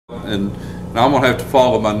And I'm going to have to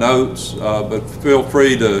follow my notes, but feel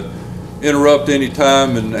free to interrupt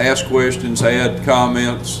anytime and ask questions, add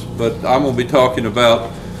comments. But I'm going to be talking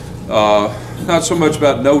about not so much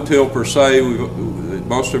about no-till per se.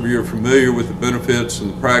 Most of you are familiar with the benefits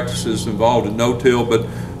and the practices involved in no-till,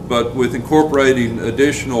 but with incorporating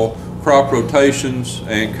additional crop rotations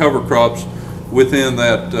and cover crops within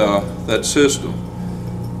that system.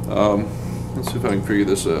 Let's see if I can figure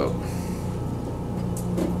this out.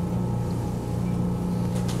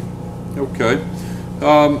 Okay.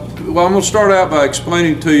 Well, I'm going to start out by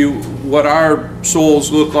explaining to you what our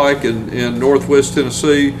soils look like in northwest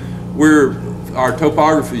Tennessee. Our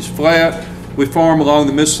topography is flat. We farm along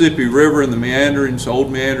the Mississippi River and the meanderings,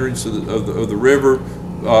 old meanderings of the river,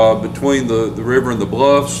 between the river and the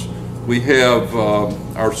bluffs. We have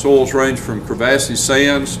our soils range from crevassy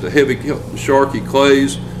sands to heavy sharky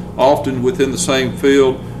clays, often within the same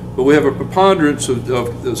field, but we have a preponderance of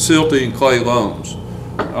silty and clay loams.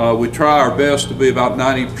 We try our best to be about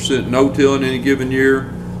 90% no-till in any given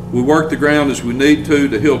year. We work the ground as we need to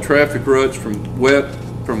heal traffic ruts from wet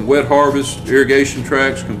harvest, irrigation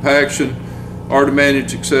tracts, compaction, or to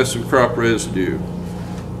manage excessive crop residue.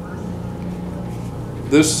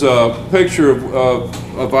 This picture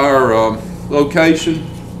of our location,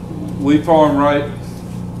 we farm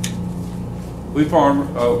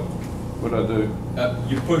what'd I do?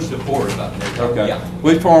 You push the forward button. Okay. Yeah.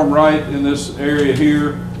 We farm right in this area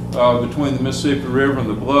here between the Mississippi River and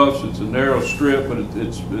the bluffs. It's a narrow strip, but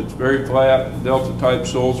it's very flat, delta type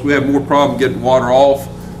soils. We have more problem getting water off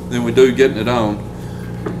than we do getting it on.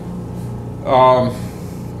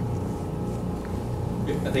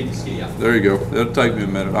 I think you see, yeah. There you go. It'll take me a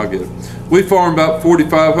minute. I'll get it. We farm about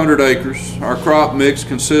 4,500 acres. Our crop mix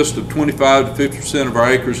consists of 25 to 50% of our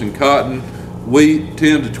acres in cotton, wheat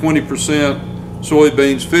 10 to 20%,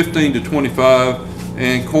 soybeans 15 to 25,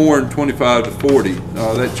 and corn 25 to 40.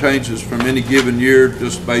 That changes from any given year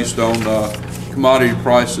just based on commodity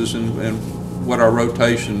prices and what our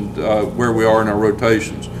rotation, where we are in our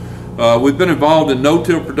rotations. We've been involved in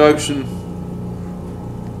no-till production.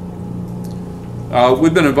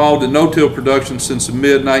 We've been involved in no-till production since the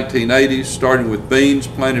mid-1980s, starting with beans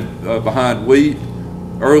planted behind wheat.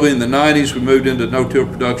 Early in the 90s, we moved into no-till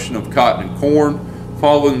production of cotton and corn.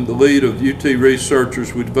 Following the lead of UT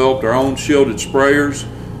researchers, we developed our own shielded sprayers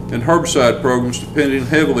and herbicide programs depending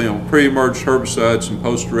heavily on pre-emerged herbicides and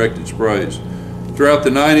post-directed sprays. Throughout the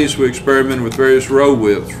 90s, we experimented with various row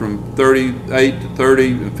widths from 38 to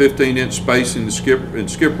 30 and 15-inch spacing and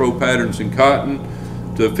skip row patterns in cotton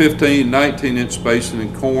to 15, 19-inch spacing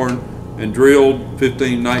in corn and drilled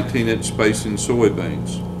 15, 19-inch spacing in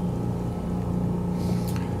soybeans.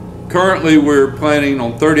 Currently, we're planting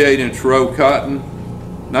on 38-inch row cotton,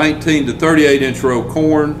 19 to 38-inch row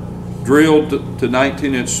corn, drilled to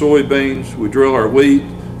 19-inch soybeans. We drill our wheat,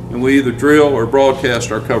 and we either drill or broadcast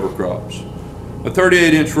our cover crops. A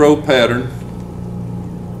 38-inch row pattern.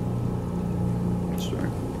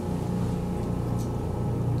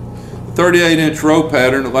 A 38-inch row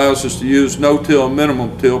pattern allows us to use no-till and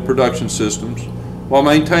minimum-till production systems while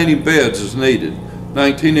maintaining beds as needed.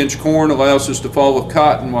 19-inch corn allows us to follow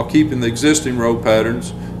cotton while keeping the existing row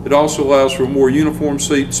patterns. It also allows for a more uniform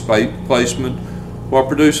seed placement while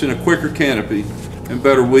producing a quicker canopy and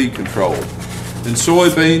better weed control. In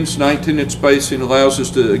soybeans, 19-inch spacing allows us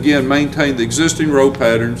to again maintain the existing row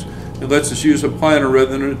patterns and lets us use a planter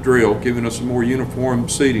rather than a drill, giving us a more uniform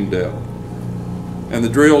seeding depth. And the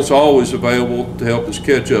drill is always available to help us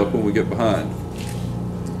catch up when we get behind.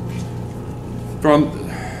 From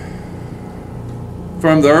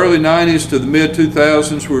the early 90s to the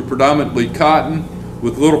mid-2000s, we were predominantly cotton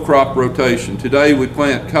with little crop rotation. Today we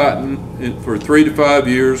plant cotton for 3 to 5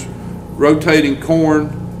 years, rotating corn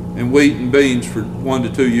and wheat and beans for 1 to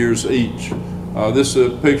 2 years each. This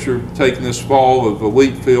is a picture taken this fall of a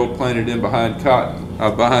wheat field planted in behind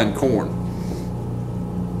corn.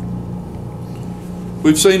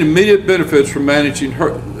 We've seen immediate benefits from managing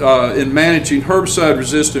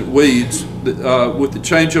herbicide-resistant weeds with the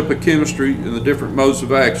change-up of chemistry and the different modes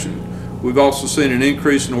of action. We've also seen an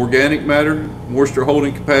increase in organic matter, moisture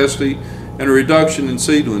holding capacity, and a reduction in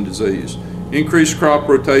seedling disease. Increased crop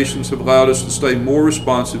rotations have allowed us to stay more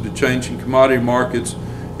responsive to changing commodity markets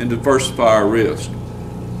and diversify our risk.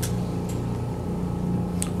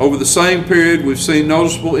 Over the same period, we've seen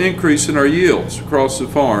noticeable increase in our yields across the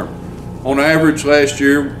farm. On average, last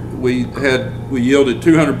year we yielded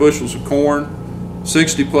 200 bushels of corn,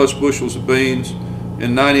 60 plus bushels of beans,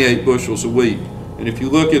 and 98 bushels of wheat. And if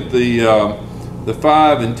you look at the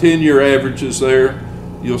 5 and 10 year averages there,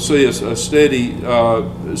 you'll see a steady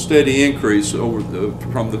increase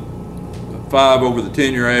from the 5 over the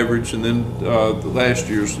 10-year average, and then the last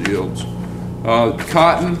year's yields.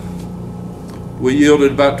 Cotton, we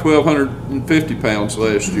yielded about 1,250 pounds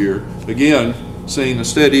last year. Again, seeing a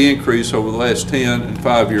steady increase over the last 10 and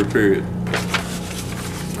 5-year period.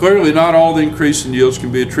 Clearly, not all the increase in yields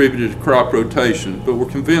can be attributed to crop rotation, but we're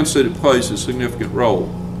convinced that it plays a significant role.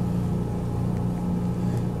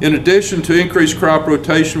 In addition to increased crop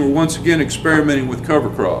rotation, we're once again experimenting with cover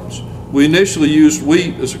crops. We initially used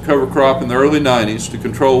wheat as a cover crop in the early 90s to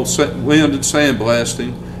control wind and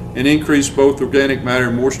sandblasting and increase both organic matter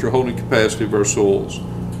and moisture holding capacity of our soils.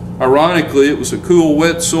 Ironically, it was the cool,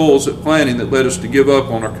 wet soils at planting that led us to give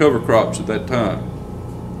up on our cover crops at that time.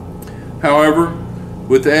 However,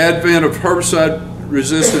 with the advent of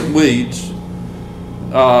herbicide-resistant weeds,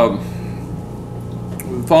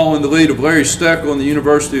 following the lead of Larry Steckel and the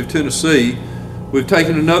University of Tennessee, we've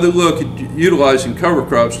taken another look at utilizing cover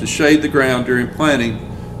crops to shade the ground during planting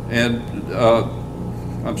and,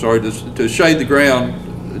 to shade the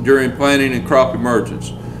ground during planting and crop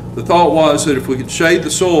emergence. The thought was that if we could shade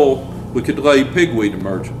the soil, we could delay pigweed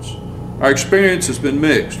emergence. Our experience has been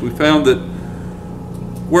mixed. We found that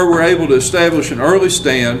where we're able to establish an early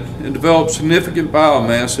stand and develop significant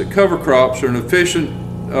biomass, that cover crops are an efficient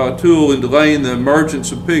tool in delaying the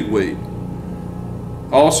emergence of pigweed.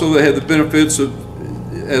 Also, they have the benefits of,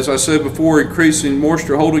 as I said before, increasing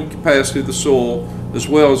moisture holding capacity of the soil as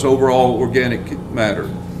well as overall organic matter.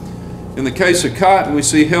 In the case of cotton, we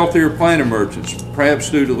see healthier plant emergence, perhaps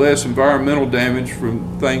due to less environmental damage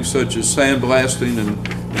from things such as sandblasting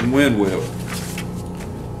and wind whip.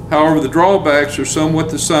 However, the drawbacks are somewhat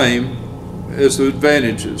the same as the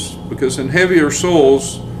advantages, because in heavier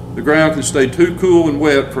soils, the ground can stay too cool and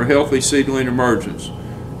wet for healthy seedling emergence.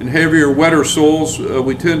 In heavier, wetter soils,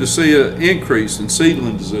 we tend to see an increase in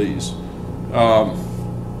seedling disease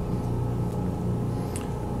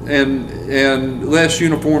and less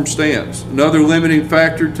uniform stands. Another limiting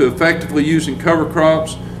factor to effectively using cover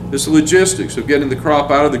crops is the logistics of getting the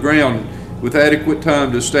crop out of the ground with adequate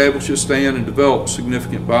time to establish a stand and develop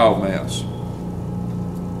significant biomass.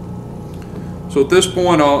 So at this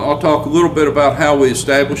point, I'll talk a little bit about how we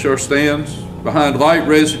establish our stands. Behind light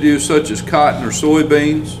residues such as cotton or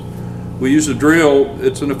soybeans, we use a drill.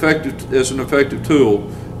 It's an effective tool.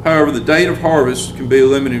 However, the date of harvest can be a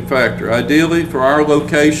limiting factor. Ideally, for our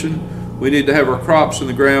location, we need to have our crops in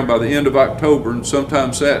the ground by the end of October, and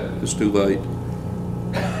sometimes that is too late.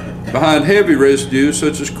 Behind heavy residues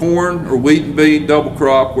such as corn or wheat and bean double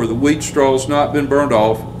crop where the wheat straw has not been burned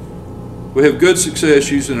off, we have good success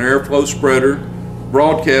using an airflow spreader,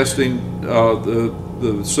 broadcasting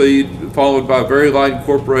the seed, followed by very light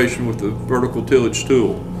incorporation with the vertical tillage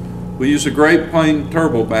tool. We use a Great Plain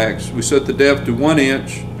Turbo Max. We set the depth to 1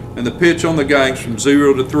 inch and the pitch on the gangs from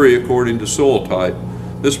 0 to 3 according to soil type.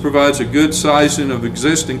 This provides a good sizing of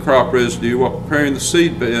existing crop residue while preparing the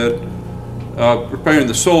seed bed, preparing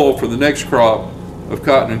the soil for the next crop of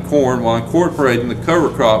cotton and corn, while incorporating the cover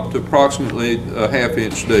crop to approximately a ½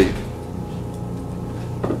 inch deep.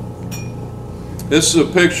 This is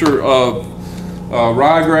a picture of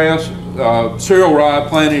ryegrass, cereal rye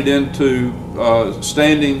planted into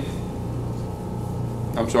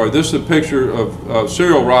this is a picture of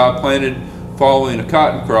cereal rye planted following a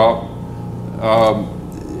cotton crop.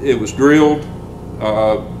 It was drilled.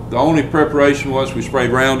 The only preparation was we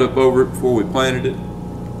sprayed Roundup over it before we planted it.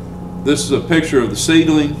 This is a picture of the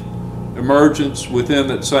seedling emergence within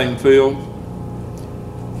that same field.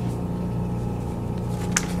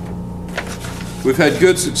 We've had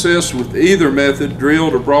good success with either method,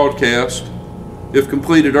 drilled or broadcast, if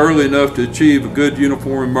completed early enough to achieve a good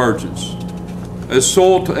uniform emergence. As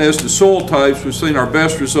to soil types, we've seen our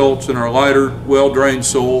best results in our lighter, well-drained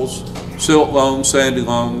soils, silt loams, sandy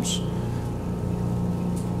loams.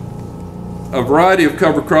 A variety of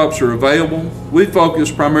cover crops are available. We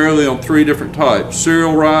focus primarily on 3 different types.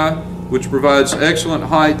 Cereal rye, which provides excellent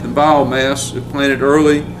height and biomass if planted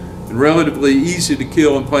early and relatively easy to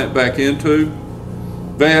kill and plant back into.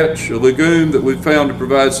 Vetch, a legume that we've found to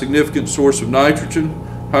provide significant source of nitrogen.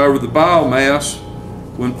 However, the biomass,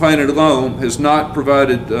 when planted alone, has not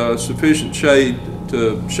provided sufficient shade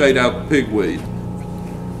to shade out the pigweed.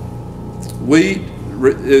 Wheat,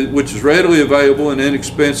 which is readily available and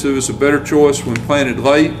inexpensive, is a better choice when planted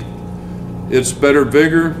late. It's better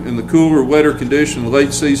vigor in the cooler, wetter condition of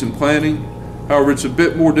late season planting. However, it's a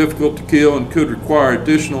bit more difficult to kill and could require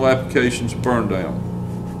additional applications of burn down.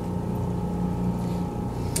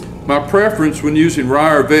 My preference when using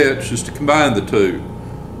rye or vetch is to combine the two,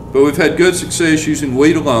 but we've had good success using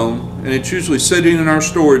wheat alone, and it's usually sitting in our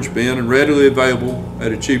storage bin and readily available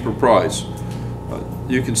at a cheaper price.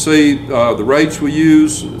 You can see the rates we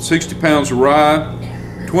use: 60 pounds of rye,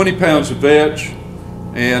 20 pounds of vetch,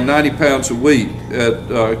 and 90 pounds of wheat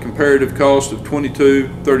at a comparative cost of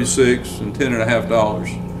 $22, $36, and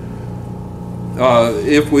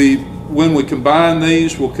 $10.50. When we combine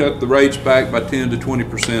these, we'll cut the rates back by 10 to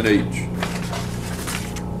 20% each.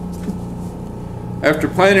 After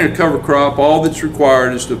planting a cover crop, all that's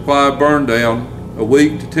required is to apply a burn down a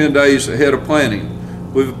week to 10 days ahead of planting.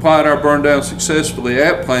 We've applied our burn down successfully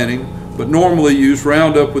at planting, but normally use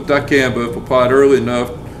Roundup with dicamba if applied early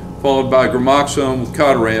enough, followed by gramoxone with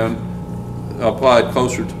cotaran applied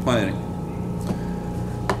closer to planting.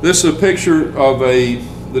 This is a picture of the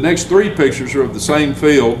next three pictures are of the same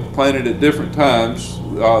field, planted at different times.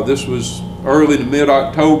 This was early to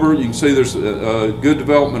mid-October. You can see there's a good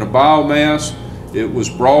development of biomass. It was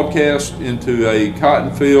broadcast into a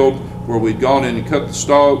cotton field where we'd gone in and cut the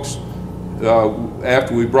stalks.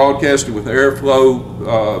 After we broadcasted with the airflow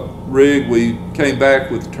rig, we came back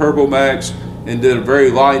with the Turbomax and did a very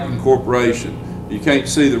light incorporation. You can't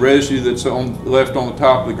see the residue that's left on the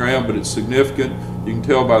top of the ground, but it's significant. You can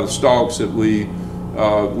tell by the stalks that we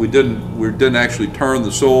didn't actually turn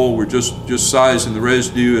the soil. We're just sizing the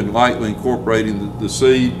residue and lightly incorporating the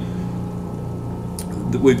seed.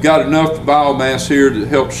 We've got enough biomass here to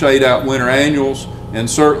help shade out winter annuals, and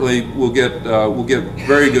certainly we'll get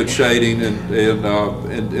very good shading, and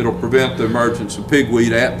it'll prevent the emergence of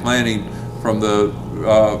pigweed at planting from the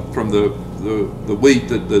wheat,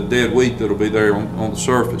 the dead wheat that'll be there on the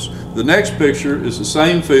surface. The next picture is the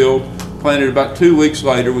same field, planted about 2 weeks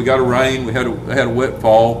later. We got a rain. We had a wet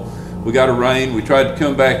fall. We got a rain. We tried to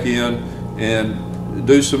come back in and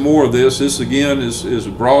do some more of this. This again is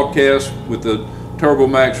a broadcast with the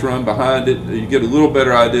Turbomax run behind it. You get a little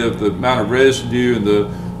better idea of the amount of residue and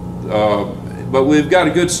but we've got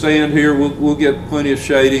a good stand here. We'll get plenty of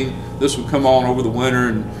shading. This will come on over the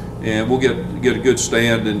winter, and we'll get a good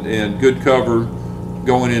stand and good cover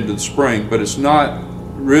going into the spring. But it's not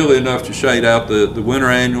really enough to shade out the winter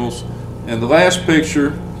annuals. And the last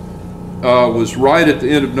picture was right at the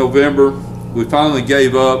end of November. We finally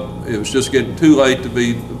gave up. It was just getting too late to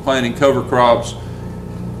be planting cover crops.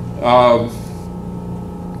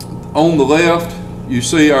 On the left, you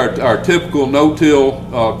see our typical no-till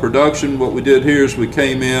production. What we did here is we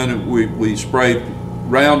came in and we sprayed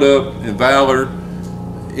Roundup and Valor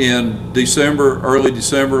in December, early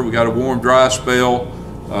December. We got a warm, dry spell.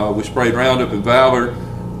 We sprayed Roundup and Valor.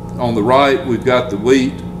 On the right, we've got the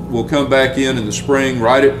wheat. We'll come back in the spring,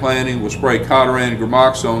 right at planting. We'll spray cotaran and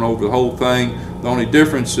gramoxone over the whole thing. The only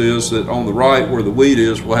difference is that on the right, where the wheat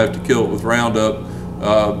is, we'll have to kill it with Roundup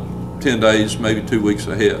 10 days, maybe 2 weeks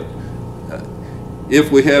ahead. If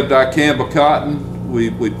we have dicamba cotton,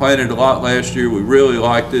 we planted a lot last year. We really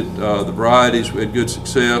liked it. The varieties, we had good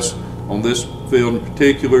success. On this field in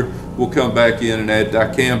particular, we'll come back in and add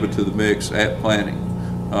dicamba to the mix at planting.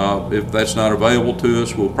 If that's not available to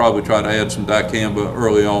us, we'll probably try to add some dicamba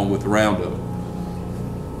early on with the Roundup.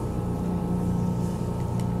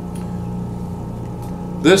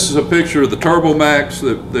 This is a picture of the Turbomax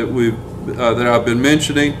that I've been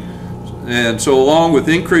mentioning. And so along with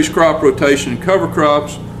increased crop rotation and cover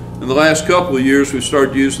crops, in the last couple of years we've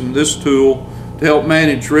started using this tool to help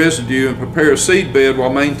manage residue and prepare a seed bed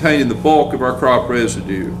while maintaining the bulk of our crop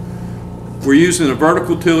residue. We're using a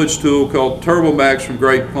vertical tillage tool called Turbomax from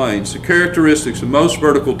Great Plains. The characteristics of most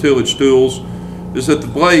vertical tillage tools is that the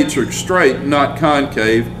blades are straight and not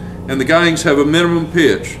concave, and the guidings have a minimum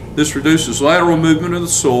pitch. This reduces lateral movement of the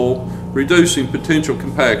soil, reducing potential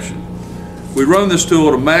compaction. We run this tool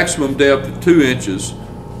at a maximum depth of 2 inches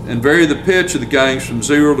and vary the pitch of the guidings from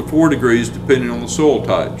 0 to 4 degrees depending on the soil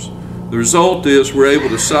types. The result is we're able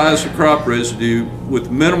to size the crop residue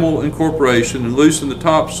with minimal incorporation and loosen the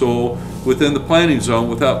topsoil within the planting zone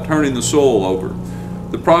without turning the soil over.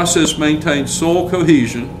 The process maintains soil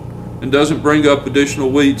cohesion and doesn't bring up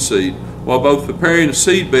additional weed seed, while both preparing a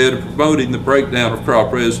seed bed and promoting the breakdown of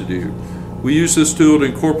crop residue. We use this tool to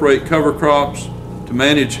incorporate cover crops, to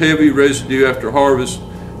manage heavy residue after harvest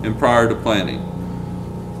and prior to planting.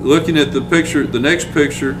 Looking at the picture, the next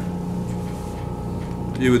picture,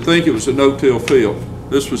 you would think it was a no-till field.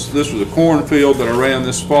 This was a corn field that I ran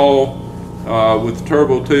this fall with the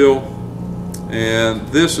turbo till, and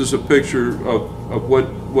this is a picture of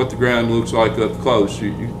what the ground looks like up close.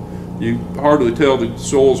 You hardly tell the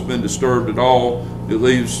soil's been disturbed at all. It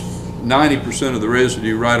leaves 90% of the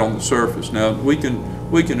residue right on the surface. Now we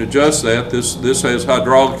can adjust that. This has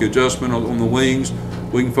hydraulic adjustment on the wings.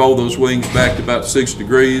 We can fold those wings back to about 6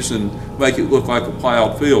 degrees and make it look like a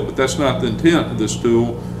plowed field, but that's not the intent of this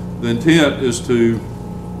tool. The intent is to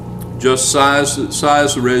just size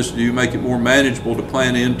the residue, make it more manageable to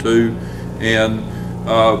plant into, and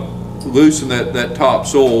loosen that top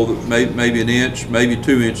soil, maybe an inch, maybe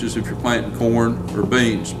 2 inches if you're planting corn or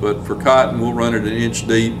beans. But for cotton, we'll run it an inch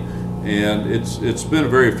deep, and it's been a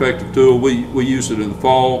very effective tool. We use it in the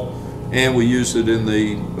fall, and we use it in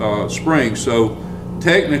the spring. So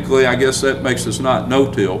technically, I guess that makes us not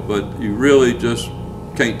no-till, but you really just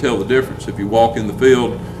can't tell the difference. If you walk in the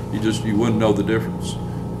field, you wouldn't know the difference.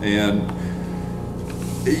 And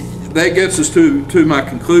that gets us to my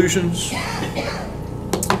conclusions.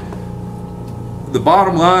 The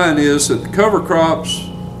bottom line is that the cover crops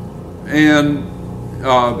and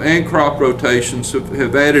crop rotations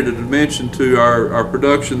have added a dimension to our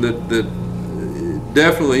production that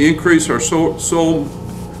definitely increase our soil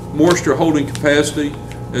moisture holding capacity.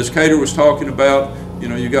 As Cater was talking about,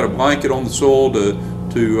 you got a blanket on the soil to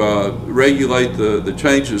regulate the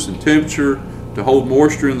changes in temperature, to hold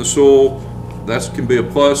moisture in the soil. That can be a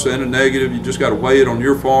plus and a negative. You just got to weigh it on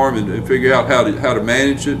your farm and figure out how to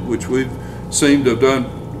manage it, which we've seemed to have done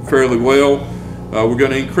fairly well. We're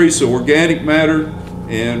going to increase the organic matter,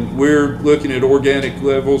 and we're looking at organic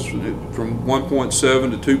levels from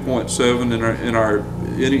 1.7 to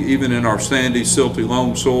 2.7 even in our sandy, silty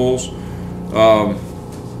loam soils.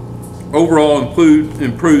 Overall,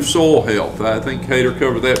 improved soil health. I think Cater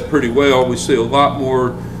covered that pretty well. We see a lot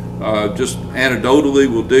more, just anecdotally,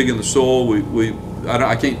 we'll dig in the soil.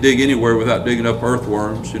 I can't dig anywhere without digging up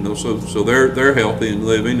earthworms, so they're healthy and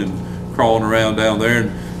living and crawling around down there. And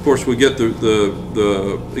of course, we get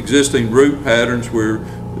the existing root patterns. We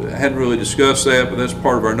hadn't really discussed that, but that's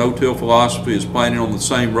part of our no-till philosophy, is planting on the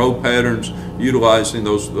same row patterns, utilizing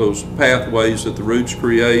those pathways that the roots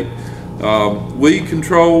create. Weed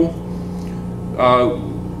control.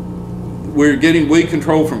 We're getting weed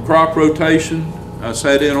control from crop rotation. I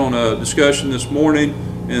sat in on a discussion this morning,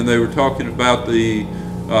 and they were talking about the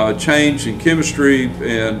change in chemistry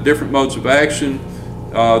and different modes of action,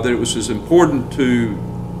 that it was as important to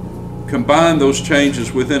combine those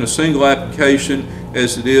changes within a single application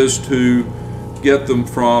as it is to get them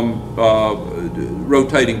from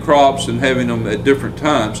rotating crops and having them at different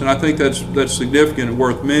times. And I think that's significant and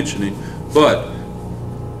worth mentioning. But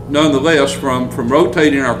nonetheless, from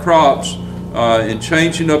rotating our crops and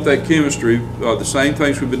changing up that chemistry, the same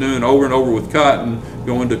things we've been doing over and over with cotton,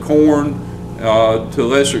 going to corn, to a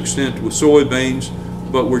lesser extent with soybeans,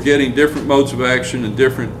 but we're getting different modes of action and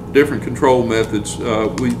different control methods.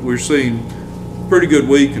 We're seeing pretty good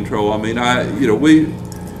weed control. I mean, we,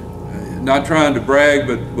 not trying to brag,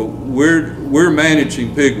 but we're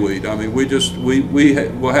managing pigweed. I mean,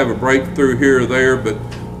 we'll have a breakthrough here or there, but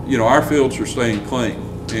our fields are staying clean,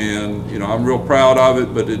 and I'm real proud of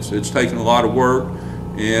it. But it's taken a lot of work,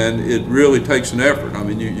 and it really takes an effort. I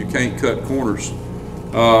mean, you can't cut corners.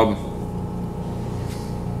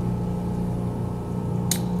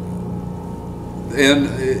 And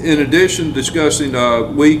in addition, discussing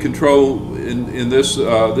weed control in this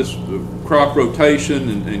crop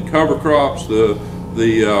rotation and cover crops, the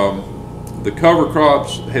cover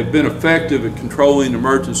crops have been effective at controlling the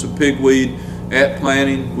emergence of pigweed at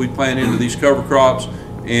planting. We plant into these cover crops,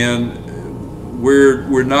 and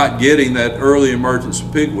we're not getting that early emergence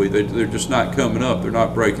of pigweed. They're just not coming up. They're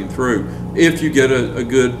not breaking through. If you get a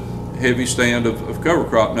good heavy stand of cover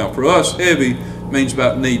crop. Now, for us, heavy means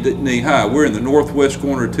about knee high. We're in the northwest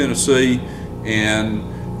corner of Tennessee, and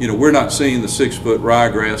we're not seeing the 6-foot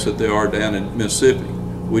ryegrass that they are down in Mississippi.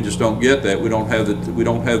 We just don't get that. We don't have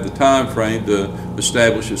the time frame to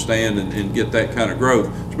establish a stand and get that kind of growth.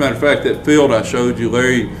 As a matter of fact, that field I showed you,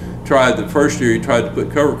 Larry tried the first year. He tried to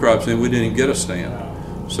put cover crops in. We didn't even get a stand.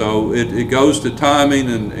 So it goes to timing,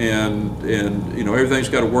 and everything's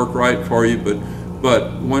got to work right for you.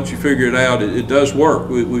 But once you figure it out, it does work.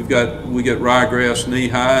 We get ryegrass knee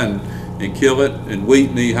high and kill it, and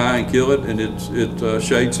wheat knee high and kill it, and it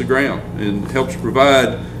shades the ground and helps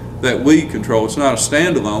provide that weed control. It's not a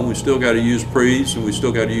standalone. We still got to use pre's, and we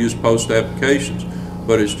still got to use post applications,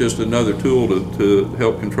 but it's just another tool to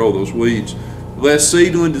help control those weeds. Less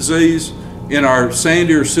seedling disease in our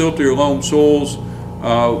sandier, siltier loam soils.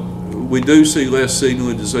 We do see less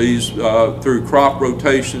seedling disease through crop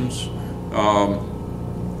rotations.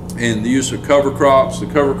 And the use of cover crops. The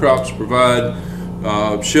cover crops provide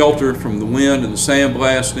shelter from the wind and the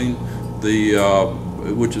sandblasting,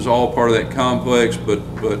 which is all part of that complex. But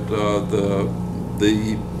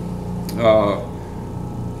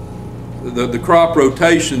the crop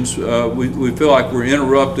rotations, we feel like we're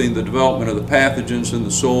interrupting the development of the pathogens in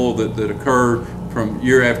the soil that occur from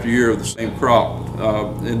year after year of the same crop,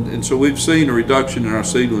 and so we've seen a reduction in our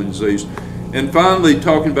seedling disease. And finally,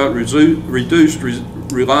 talking about reduced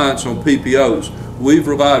reliance on PPOs. We've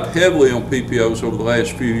relied heavily on PPOs over the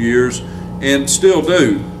last few years and still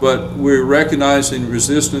do, but we're recognizing the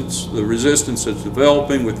resistance that's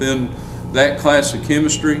developing within that class of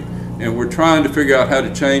chemistry, and we're trying to figure out how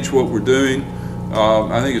to change what we're doing.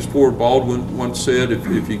 I think as Ford Baldwin once said,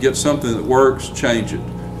 if you get something that works, change it.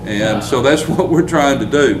 And so that's what we're trying to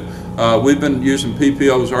do. We've been using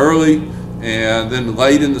PPOs early and then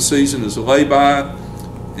late in the season as a lay-by,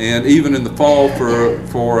 and even in the fall for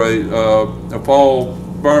a fall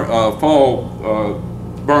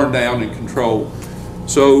burn down and control.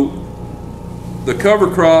 So the cover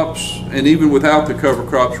crops, and even without the cover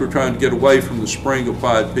crops, we're trying to get away from the spring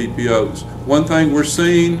applied PPOs. One thing we're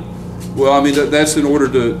seeing, well, I mean, that's in order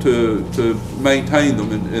to maintain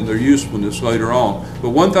them and their usefulness later on.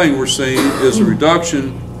 But one thing we're seeing is a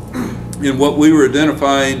reduction in what we were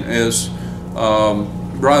identifying as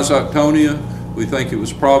rhizoctonia. We think it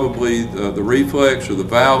was probably the reflex or the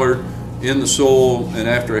valor in the soil, and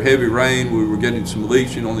after a heavy rain we were getting some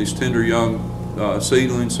leaching on these tender young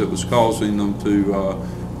seedlings that was causing them to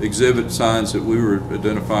exhibit signs that we were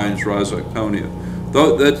identifying as rhizoctonia.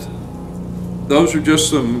 Those are just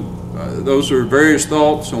some those are various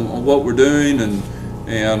thoughts on what we're doing,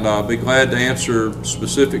 and I'll be glad to answer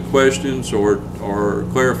specific questions or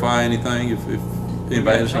clarify anything if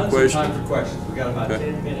anybody has any questions. Time for questions. We've got about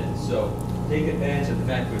 10 minutes, so take advantage of the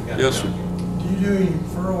fact we've got yes, sir. Here. Do you do any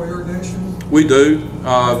furrow irrigation? We do.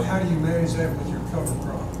 How do you manage that with your cover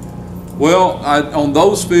crop? Well, on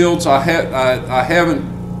those fields, I haven't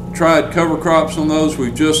tried cover crops on those.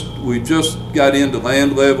 We've just got into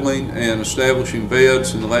land leveling and establishing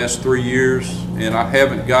beds in the last 3 years, and I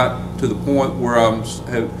haven't got to the point where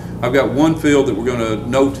I've got one field that we're going to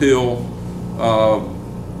no-till.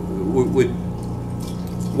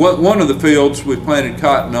 One of the fields we planted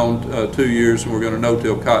cotton on 2 years, and we're going to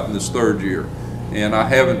no-till cotton this 3rd year. And I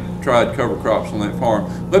haven't tried cover crops on that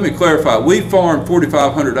farm. Let me clarify, we farm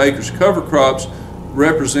 4,500 acres. Cover crops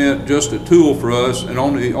represent just a tool for us and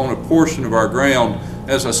only on a portion of our ground.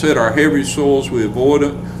 As I said, our heavy soils we avoid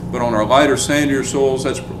it, but on our lighter, sandier soils,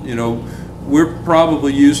 that's, you know, we're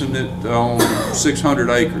probably using it on 600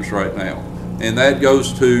 acres right now. And that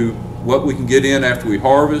goes to what we can get in after we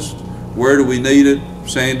harvest, where do we need it,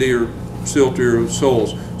 sandy or siltier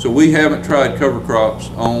soils. So we haven't tried cover crops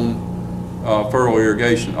on furrow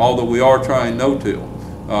irrigation, although we are trying no-till.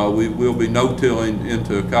 We will be no-tilling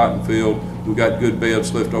into a cotton field. We've got good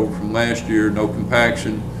beds left over from last year, no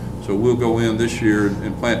compaction, so we'll go in this year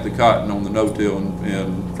and plant the cotton on the no-till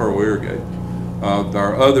and furrow irrigate.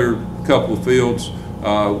 Our other couple of fields,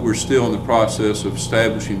 we're still in the process of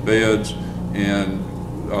establishing beds and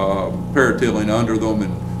paratilling under them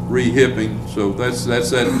and re-hipping. So that's that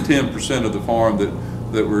 10% of the farm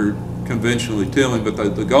that we're conventionally tilling, but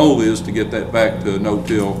the goal is to get that back to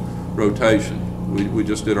no-till rotation. We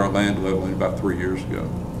just did our land leveling about 3 years ago.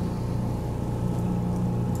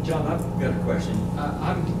 John, I've got a question.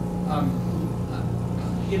 I'm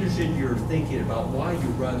interested in your thinking about why you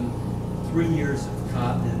run 3 years of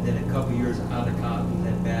cotton and then a couple years out of cotton and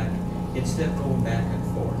then back, instead of going back and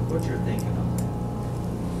forth. What's your thinking on that?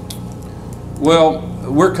 Well,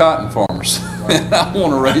 we're cotton farmers, and I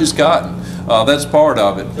want to raise cotton. That's part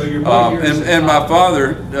of it. So you're and my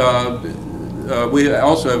father, we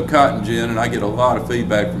also have a cotton gin, and I get a lot of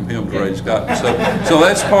feedback from him to raise cotton. So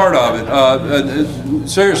that's part of it.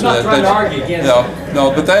 Seriously, I'm not trying to argue against it.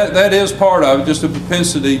 No, but that is part of it. Just a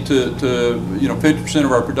propensity to 50%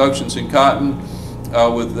 of our production's in cotton,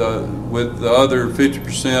 with the other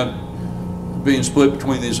 50% being split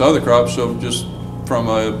between these other crops. So just from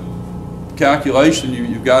a calculation,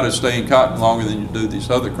 you've got to stay in cotton longer than you do these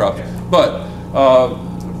other crops. Okay. But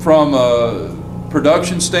from a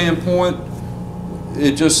production standpoint,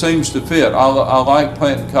 it just seems to fit. I like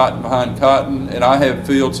planting cotton behind cotton, and I have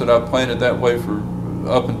fields that I've planted that way for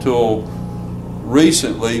up until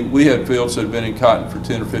recently. We had fields that have been in cotton for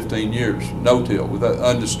 10 or 15 years, no-till, without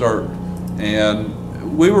undisturbed,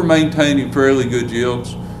 and we were maintaining fairly good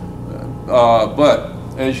yields. But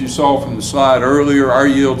as you saw from the slide earlier, our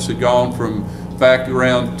yields had gone from back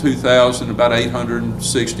around 2000, about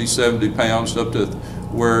 860, 70 pounds, up to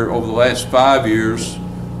where over the last 5 years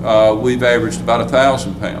we've averaged about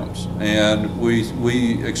 1,000 pounds, and we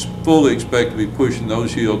fully expect to be pushing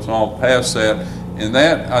those yields all past that. And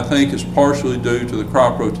that, I think, is partially due to the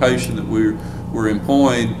crop rotation that we're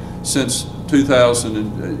employing since 2000,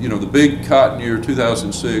 and the big cotton year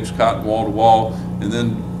 2006, cotton wall to wall, and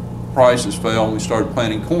then prices fell and we started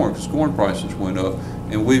planting corn because corn prices went up,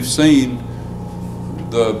 and we've seen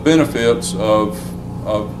the benefits of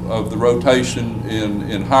the rotation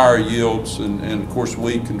in higher yields and of course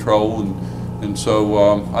weed control And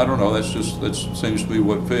so I don't know. That seems to be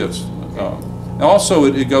what fits. And also,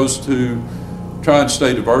 it goes to trying to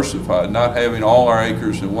stay diversified, not having all our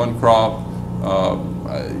acres in one crop,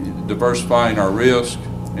 diversifying our risk,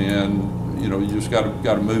 and you just got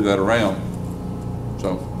to move that around.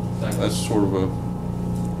 So that's sort of a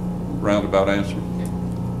roundabout answer.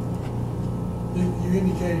 You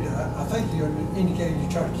indicated, I think you indicated you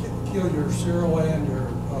try to kill your cereal and your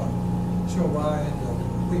cereal rye and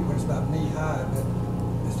wheat when it's about knee high, but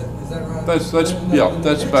is that right?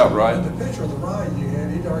 That's about right. In the picture of the rye you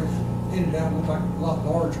had, it already ended out looked like a lot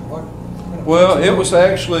larger. Well, it was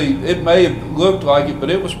actually, it may have looked like it, but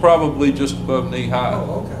it was probably just above knee high.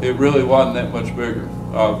 Oh, okay. It really wasn't that much bigger,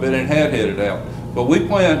 but it had headed out. But we're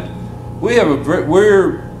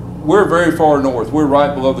very far north. We're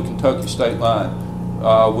right below the Kentucky state line.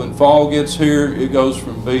 When fall gets here, it goes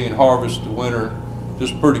from being harvest to winter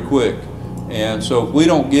just pretty quick. And so if we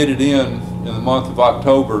don't get it in the month of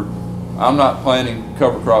October, I'm not planting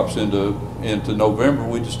cover crops into November.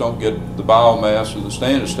 We just don't get the biomass or the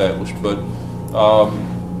stand established. But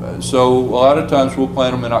so a lot of times we'll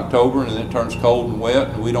plant them in October, and then it turns cold and wet,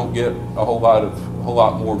 and we don't get a whole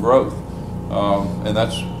lot more growth. And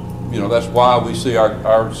that's why we see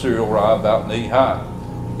our cereal rye about knee high.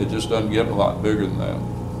 It just doesn't get a lot bigger than that.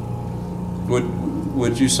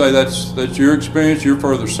 Would you say that's your experience? You're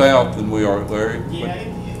further south than we are, Larry. Yeah,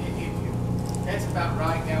 that's about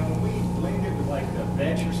right. Now, when we blend it with like a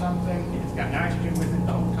vetch or something, it's got nitrogen with it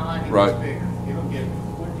the whole time. It gets bigger. It'll get.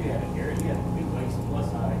 What did you have, Gary? You had a good place plus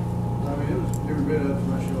size. I mean, it was every bit up to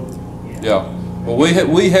my shoulder. Yeah. Well,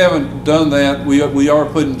 we haven't done that. We are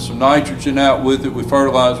putting some nitrogen out with it. We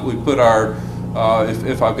fertilize. We put our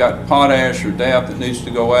if I've got potash or DAP that needs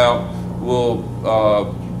to go out, we'll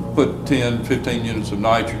put 10, 15 units of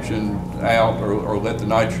nitrogen out, or let the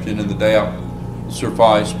nitrogen in the DAP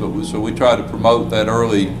suffice. But so we try to promote that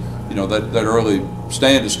early, that early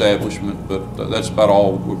stand establishment. But that's about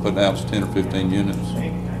all we're putting out is 10 or 15 units. I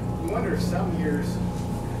wonder if some years,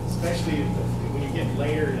 especially when you get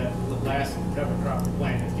later, that last cover crop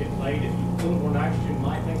plant is getting late, if you put a little more nitrogen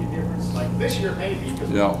might make a difference. Like this year maybe, because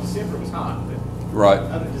December was hot, but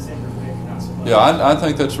other December maybe not so much. Yeah, I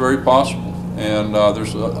think that's very possible. And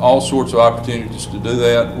there's all sorts of opportunities to do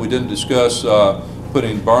that. We didn't discuss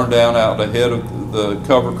putting burn down out ahead of the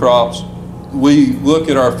cover crops. We look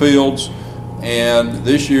at our fields, and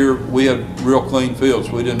this year we had real clean fields.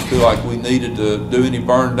 We didn't feel like we needed to do any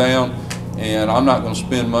burn down, and I'm not going to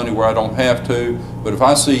spend money where I don't have to. But if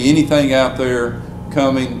I see anything out there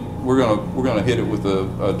coming, we're gonna hit it with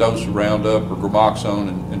a dose of Roundup or Gramoxone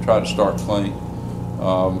and try to start clean.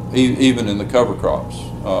 Even in the cover crops,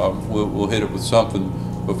 we'll hit it with something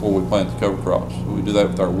before we plant the cover crops. We do that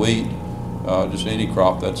with our wheat, just any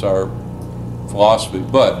crop. That's our philosophy.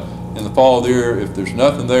 But in the fall of the year, if there's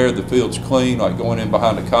nothing there, the field's clean, like going in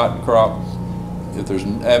behind a cotton crop. If there's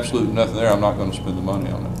absolutely nothing there, I'm not going to spend the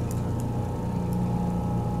money on it.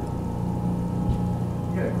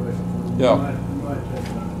 I got a question for you. Yeah. You might take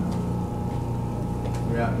it on.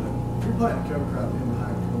 If you're planting cover crop in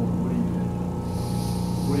behind corn,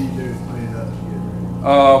 what do you do to clean it up to get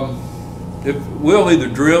ready? If we'll either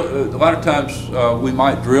drill, a lot of times we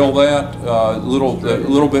might drill that a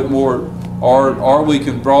little bit more, or we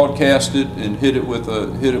can broadcast it and hit it with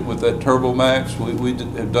that Turbo Max. We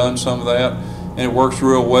have done some of that, and it works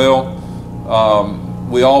real well.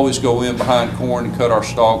 We always go in behind corn and cut our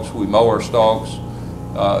stalks. We mow our stalks.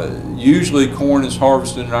 Usually corn is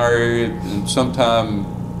harvested in our area in sometime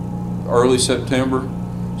early September,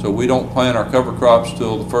 so we don't plant our cover crops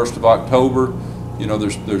till the 1st of October.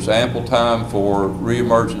 There's ample time for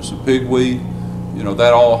reemergence of pigweed.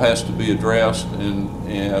 That all has to be addressed,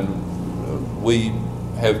 and we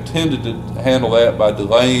have tended to handle that by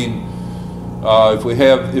delaying. If we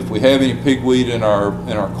have any pigweed in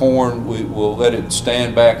our corn, we'll let it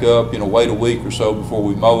stand back up. Wait a week or so before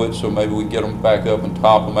we mow it, so maybe we can get them back up and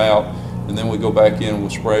top them out, and then we go back in and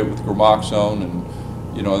we'll spray it with Gramoxone. And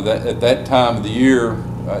at that time of the year,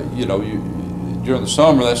 during the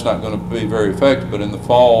summer that's not going to be very effective, but in the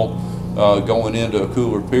fall, going into a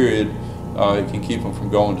cooler period, it can keep them from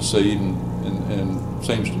going to seed, and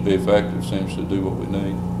seems to be effective. Seems to do what we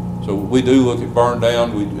need. So we do look at burn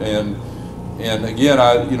down. And again,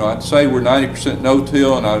 I'd say we're 90%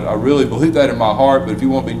 no-till, and I really believe that in my heart. But if you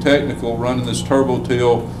want to be technical, running this turbo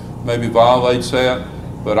till maybe violates that.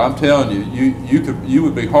 But I'm telling you, you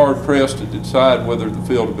would be hard pressed to decide whether the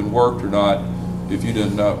field had been worked or not if you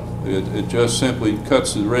didn't know. It just simply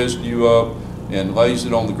cuts the residue up and lays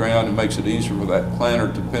it on the ground and makes it easier for that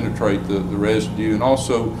planter to penetrate the residue, and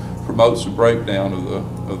also promotes the breakdown of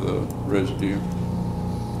the residue.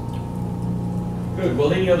 Good.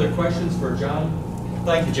 Well, any other questions for John?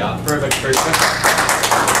 Thank you, John, very much for your time.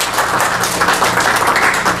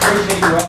 Appreciate your